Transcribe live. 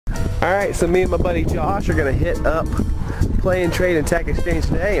Alright, so me and my buddy Josh are gonna hit up Play and Trade and Tech Exchange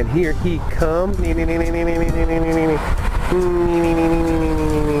today, and here he comes. He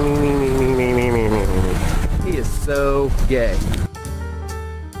is so gay.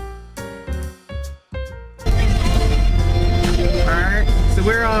 Alright, so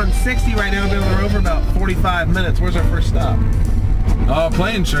we're on 60 right now, been on the road for about 45 minutes. Where's our first stop? Oh,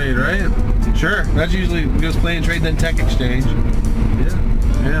 Play and Trade, right? Sure, that's usually goes Play and Trade, then Tech Exchange.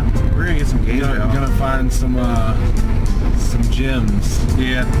 Yeah, we're gonna get some games. We're gonna find some gems.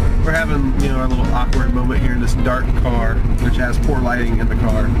 Yeah, we're having, you know, our little awkward moment here in this dark car, which has poor lighting in the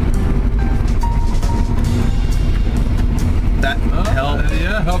car. That helped.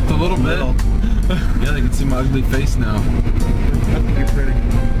 Yeah, helped a little bit. Yeah, they can see my ugly face now. I think you're pretty.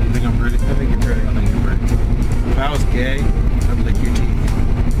 You think I'm pretty? I think you're pretty. I think you're pretty. If I was gay, I'd lick your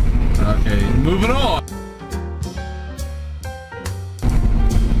teeth. Okay, moving on.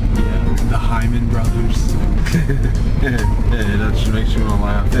 The Hyman brothers. Yeah, that just makes you want to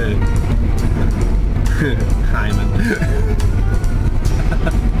laugh. Hyman.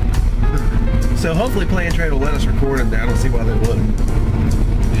 So hopefully Play and Trade will let us record in there. I don't see why they wouldn't.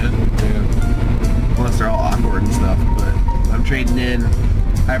 Yeah. Unless they're all awkward and stuff. But I'm trading in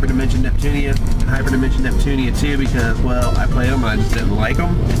Hyperdimension Neptunia and Hyperdimension Neptunia 2 because, well, I played them and I just didn't like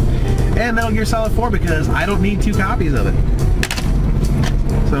them. And Metal Gear Solid 4 because I don't need 2 copies of it.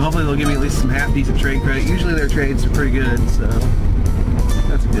 So hopefully they'll give me at least some half-decent trade credit. Usually their trades are pretty good, so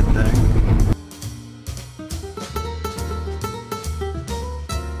that's a good thing.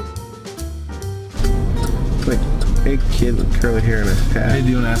 Like a big kid with curly hair and a hat. Hey, do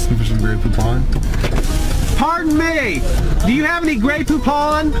you want to ask him for some Grey Poupon? Pardon me! Do you have any Grey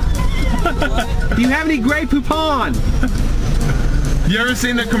Poupon? Do you have any Grey Poupon? You ever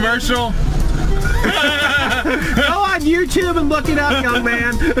seen the commercial? Go on YouTube and look it up, young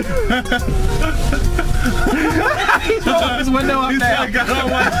man. He's rolling his window up now. Like, I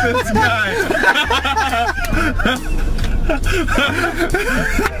don't like this guy.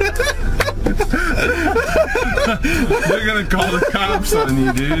 They're gonna call the cops on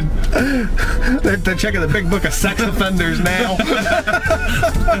you, dude. They're checking the big book of sex offenders now.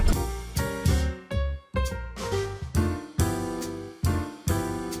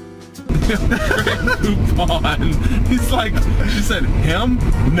 Poupon. He's like, she said, him?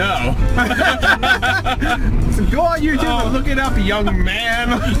 No. So go on YouTube and look it up, young man.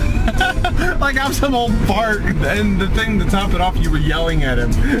 Like I'm some old fart. And the thing to top it off, you were yelling at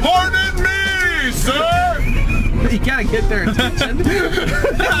him. Pardon me, sir! You gotta get their attention.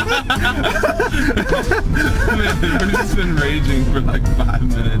 Man, we've just been raging for like 5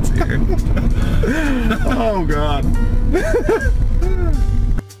 minutes here. Oh, God.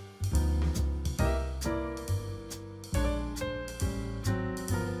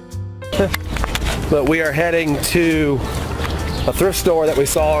 But we are heading to a thrift store that we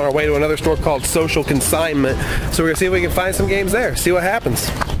saw on our way to another store called Social Consignment. So we're gonna see if we can find some games there, see what happens.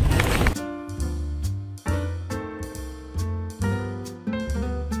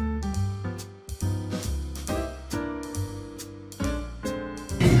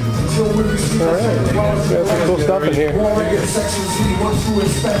 Alright, got some cool stuff in here.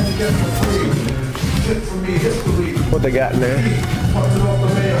 What they got in there?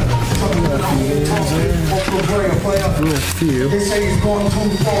 A few. They say he's going too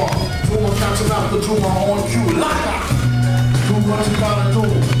far. Too much catching up to do my own cue. Do what you gotta do.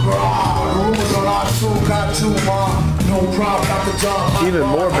 Rumors are not true. Got to no problem. Got the job. Even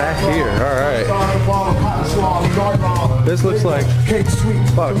more back here. Alright. This looks like a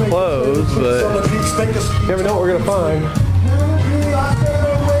lot of clothes, but you never know what we're gonna find.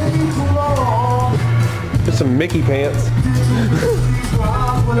 There's some Mickey pants.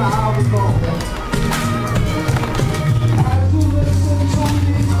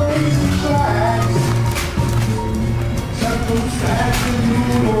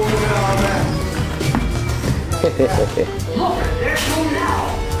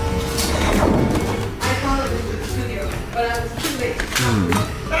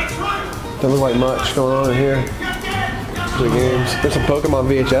 Doesn't look like much going on in here. The games. There's some Pokemon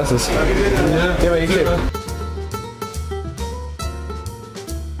VHSs. Yeah, man, you can.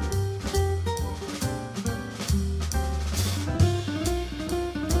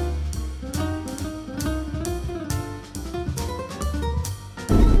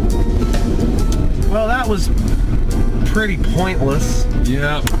 Well, that was pretty pointless.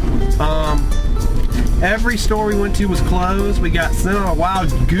 Yep. Every store we went to was closed. We got sent on a wild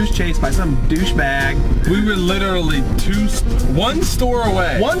goose chase by some douchebag. We were literally one store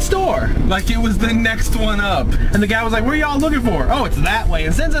away. One store. Like it was the next one up. And the guy was like, "Where are y'all looking for?" "Oh, it's that way."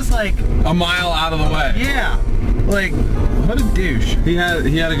 And sends us like a mile out of the way. Yeah. Like, what a douche. He had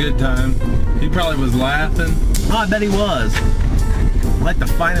a good time. He probably was laughing. Oh, I bet he was. I'd like to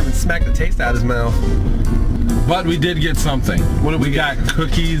find him and smack the taste out of his mouth. But we did get something. What did we got?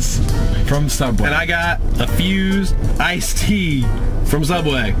 Cookies from Subway. And I got a fused iced tea from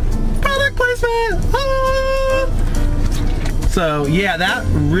Subway. Product placement! Ah! So, yeah, that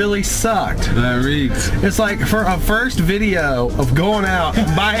really sucked. That reeks. It's like, for a first video of going out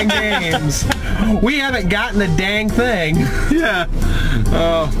and buying games, we haven't gotten a dang thing. Yeah.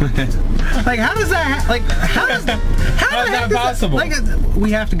 Oh, man. Like, how does that, how is that possible?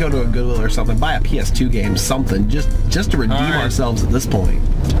 We have to go to a Goodwill or something, buy a PS2 game, something, just to redeem ourselves at this point.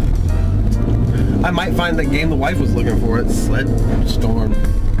 I might find that game the wife was looking for. It's Sled Storm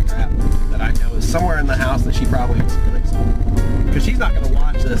crap that I know is somewhere in the house that she probably has fixed. Because she's not going to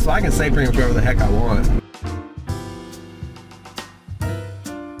watch this, so I can say pretty much whatever the heck I want.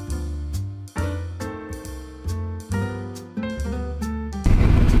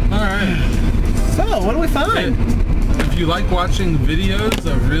 Alright. So, what do we find? If you like watching videos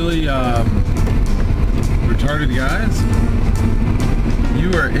of really retarded guys,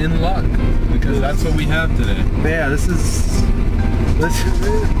 you are in luck. Because that's what we have today. Yeah, this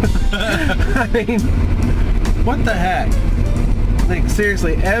I mean, what the heck? Like,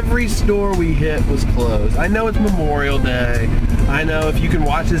 seriously, every store we hit was closed. I know it's Memorial Day. I know if you can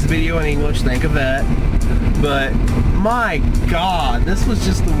watch this video in English, think of that. But, my God, this was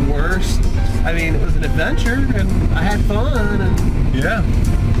just the worst. I mean, it was an adventure, and I had fun, and... Yeah.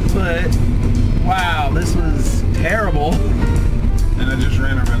 But, wow, this was terrible. And I just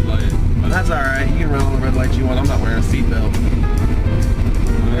ran a red light. That's alright, you can run all the red lights you want. I'm not wearing a seatbelt.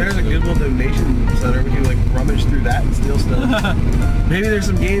 There's a Goodwill donation center. We can like rummage through that and steal stuff. Maybe there's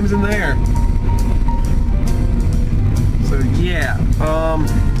some games in there. So yeah, I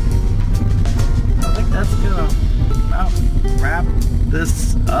think that's gonna about wrap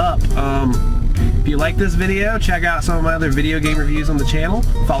this up. If you like this video, check out some of my other video game reviews on the channel.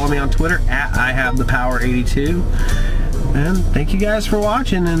 Follow me on Twitter at IHaveThePower82. And thank you guys for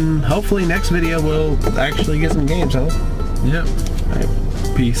watching, and hopefully next video we'll actually get some games, huh? Yep.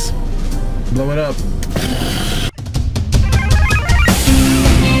 Alright, peace. Blow it up.